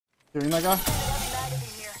Hearing that guy?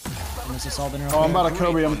 Oh, I'm about to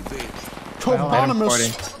Kobe him.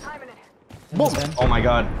 Cobonimus. Boom. Oh my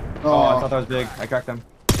god. Oh, I thought that was big. I cracked him.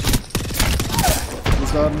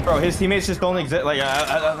 He's dead. Bro, his teammates just don't exist. Like,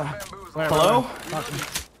 hello?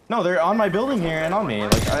 No, they're on my building here and on me.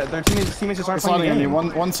 Like, their teammates just aren't playing the game.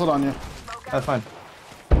 One slid on you. That's fine.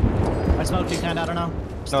 I smoked you, kind of. I don't know.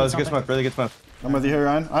 No, it's good smoke. Really good smoke. I'm with you here,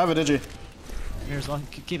 Ryan. I have a digi. Here's one.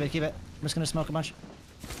 Keep it. I'm just gonna smoke a bunch.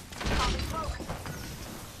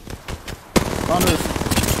 On roof.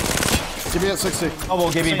 GB at 60. Bubble,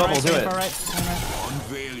 Gibby, bubble, do it.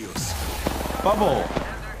 Bubble.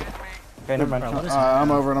 Okay, never mind.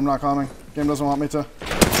 I'm over it. I'm not coming. Game doesn't want me to.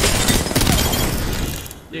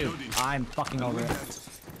 Dude, I'm fucking over it.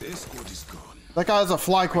 That guy has a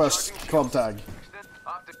FlyQuest club tag.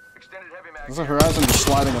 There's a Horizon just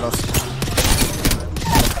sliding at us.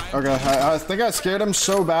 Okay, I think I scared him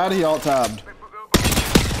so bad he alt-tabbed.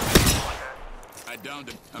 I downed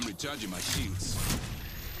him. I'm recharging my shields.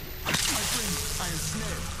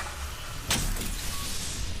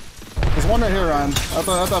 There's one right here, Ryan. At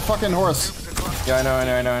that fucking horse. Yeah, I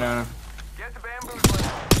know.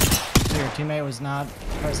 Your teammate was not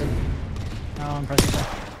present. No, I'm present.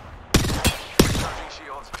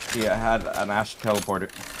 Yeah, I had an Ash teleporter.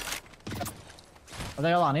 Are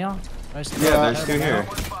they all on you? Yeah, there's two here.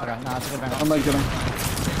 Okay, nah, it's a good bangle. I'm not getting.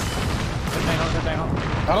 Good bangle.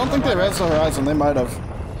 I don't think they res the Horizon. They might have.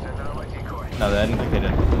 No, I didn't think they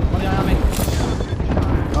did. One guy on me.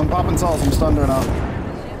 I'm popping cells. I'm stunned right now.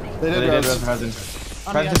 They did res. Horizon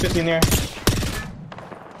 15 there.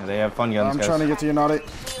 Yeah, they have fun guns, I'm guys. trying to get to you, Naughty.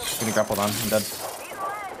 Getting grappled on. I'm dead.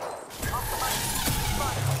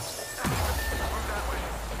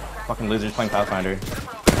 Fucking losers playing Pathfinder.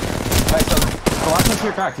 Nice. The last one's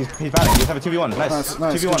here cracked. He's batting. He's have a 2v1. Nice.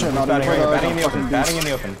 2v1. He's batting right here. Batting in the open. Batting in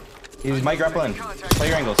the open. He might grapple in. Play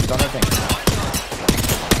your angles. He's on that thing.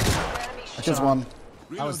 Just one.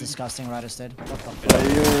 That was disgusting, Riders did. What the fuck? Yeah,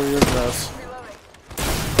 you're gross.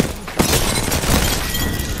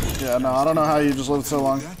 Yeah, no, I don't know how you just lived so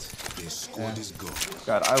long. Yeah.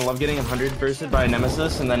 God, I love getting 100 bursted by a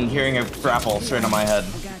nemesis and then hearing a grapple straight on my head.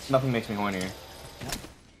 Nothing makes me hornier.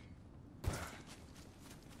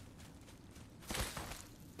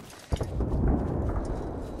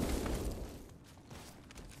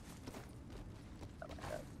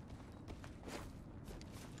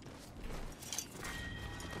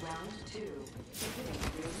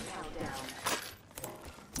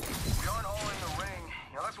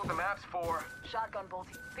 Shotgun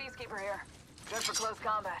bolty. Peacekeeper here. Just for close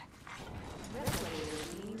combat.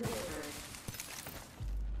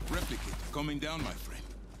 Replicate coming down, my friend.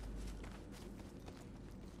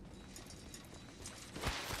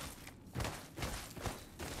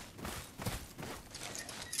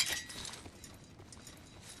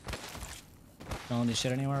 Smelling any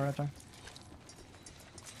shit anywhere, Raptor?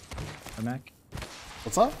 Or Mac?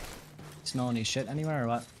 What's up? Smell any shit anywhere or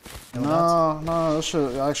what? No, this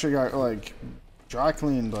shit actually got like dry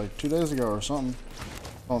cleaned like 2 days ago or something.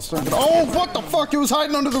 Oh, what the fuck? It was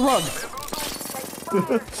hiding under the rug.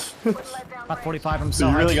 About 45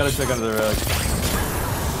 himself. You really gotta check under the rug.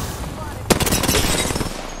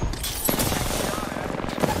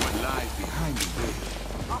 Live behind me, baby.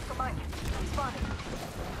 Off the mic. I'm spotted.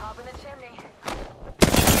 Hop in the chimney.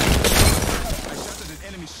 I shot at an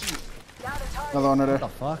enemy shield. Down to target. Another one right What there. the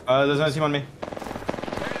fuck? There's another team on me.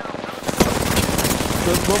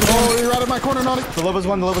 Oh, you're right in my corner, Naughty. The Loba's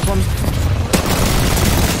one. Double kill.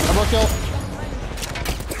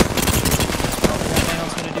 I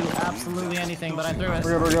was gonna do absolutely anything, but I threw it.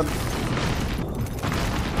 We're good. I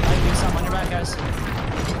can do something on your back, guys.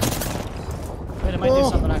 Wait, it might do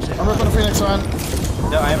something actually. I'm ripping a Phoenix, Ryan.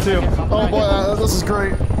 Yeah, I am too. Oh boy, this is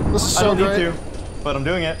great. This is I so don't great. need to, but I'm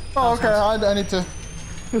doing it. Oh, okay, I need to.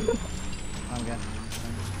 I'm good.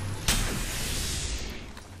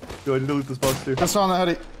 Go ahead and delete this box too. Just on the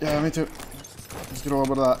heady. Yeah, me too. Let's get a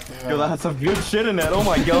little bit of that. Yeah. Yo, that had some good shit in it. Oh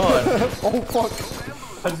my god. Oh fuck.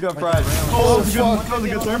 I just got fried. Oh, that was a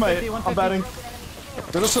good thermite. I'm batting.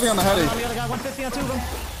 They're just sitting on the heady. We got a guy 150 on two of them.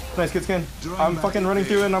 Nice, good skin. I'm fucking running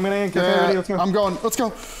through it and I'm gonna get ready. Let's go. I'm going. Let's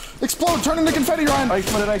go. Explode. Turn into confetti, Ryan. I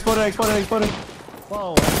exploded.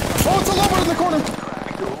 Whoa. Oh, it's a lover in the corner.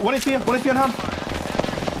 1 HP on hound.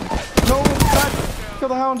 No, back. Kill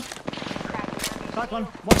the hound. Back one.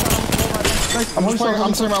 One shot on. Nice. I'm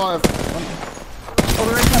saving my life. Oh,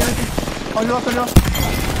 they're right. On your left.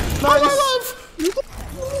 Nice. My life.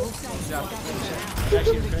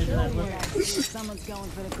 Someone's going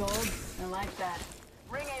for the gold. I like that.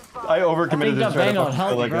 Ring aim fire. I overcommitted I to think that try to bangle fucking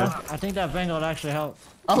helped, kill that bro. guy. I think that bangle would actually help.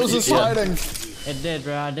 I was just hiding. It did,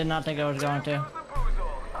 bro. I did not think I was going to.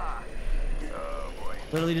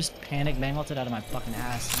 Literally just panic mangled it out of my fucking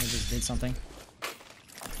ass and it just did something.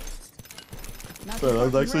 Bro,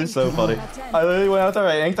 that was actually so funny. I literally went out there,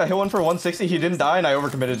 I inked, I hit one for 160, he didn't die, and I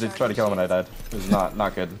overcommitted to try to kill him and I died. It was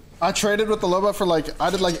not good. I traded with the Loba for like, I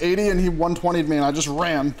did like 80 and he 120'd me and I just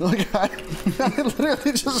ran. Like, I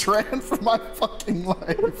literally just ran for my fucking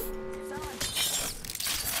life.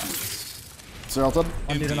 Seer ulted.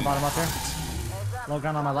 One dude in the bottom up here. Low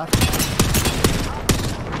ground on my left.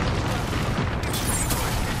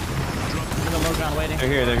 The low ground waiting.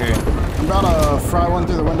 They're here. I'm about to fry one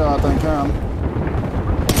through the window, I think.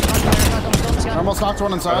 I almost knocked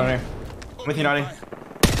one inside. I'm with you, Naughty.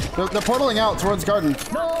 They're portaling out towards garden.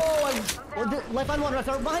 No! Left on one,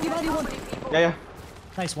 behind you, one. Yeah.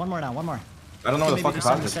 Nice, one more now, one more. I don't know where the fuck is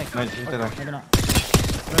Maybe this. Maybe not.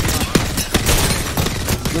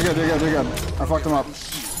 You're good. I fucked him up.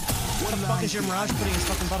 What the fuck is your Mirage putting his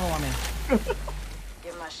fucking butthole on me?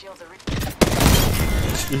 Give my shields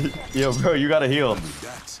a Yo, bro, you gotta heal.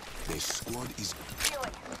 Their squad is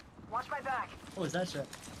healing. Watch my back. What was that shit?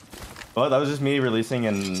 Well, that was just me releasing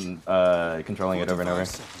and controlling it over and over.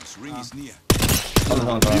 ring is near.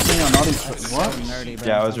 Releasing on Naughty's what? Nerdy, bro.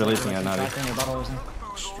 Yeah, I was releasing on Naughty. Your butthole was in.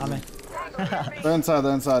 On me. They're inside.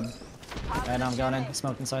 Alright, now I'm going in.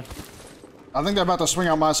 Smoke inside. I think they're about to swing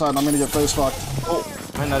out my side and I'm gonna get face fucked. Oh,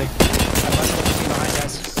 hi, Naughty. Behind,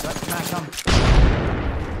 guys. Let Matt come.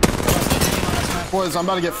 Boys, I'm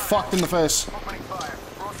about to get fucked in the face.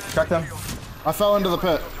 Crack them. I fell into the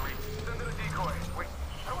pit.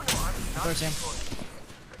 Third team.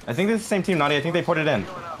 I think this is the same team, Naughty. I think they put it in.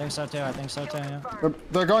 I think so too, yeah.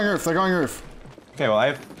 They're going roof. Okay, well, I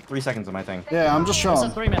have 3 seconds of my thing. Yeah, I'm just It's a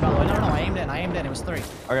showing. 3-man, by the way. No, I aimed in. It was 3.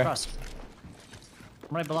 Okay. Trust.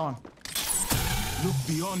 I'm right below him. Look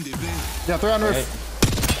beyond the veil. Yeah, 3 on roof. Hey.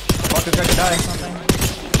 Fuck, this guy could die. Something.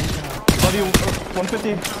 Love you,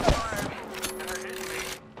 150.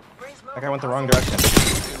 That guy went the wrong direction.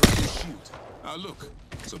 Look,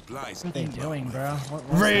 supplies. What are you doing, bro?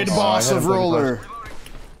 Raid boss of roller.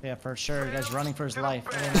 Yeah, for sure. The guy's running for his life.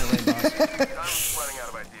 I don't know raid boss.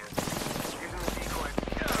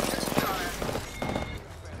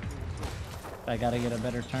 I gotta get a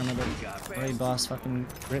better term of it. Raid boss, fucking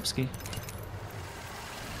Ripsky.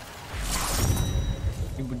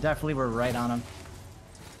 We definitely were right on him.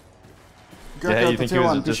 Yeah, you think he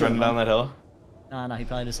was just running down that hill? No, he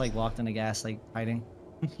probably just like walked in the gas, like hiding.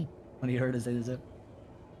 When he heard us say this.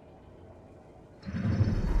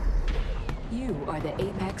 You are the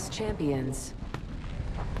Apex champions.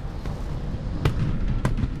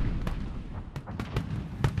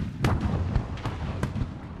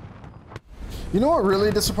 You know what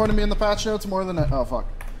really disappointed me in the patch notes more than oh fuck.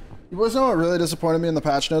 You boys know what really disappointed me in the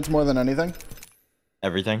patch notes more than anything?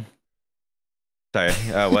 Everything. Sorry.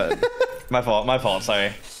 What? My fault.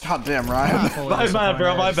 Sorry. God damn, Ryan. My bad,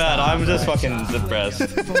 bro. My bad. I'm just fucking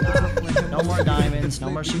depressed. No more diamonds. No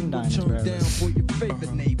more shooting diamonds, bro.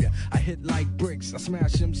 I hit like bricks. I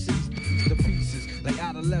smash MCs to pieces like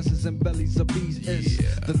adolescents and bellies of bees. It's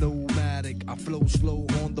the nomadic. I flow slow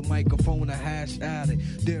on the microphone. A hash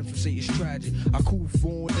addict. Damn, some say it's tragic. I cool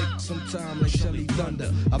for it sometimes like Shelly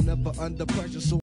Thunder. I'm never under pressure, so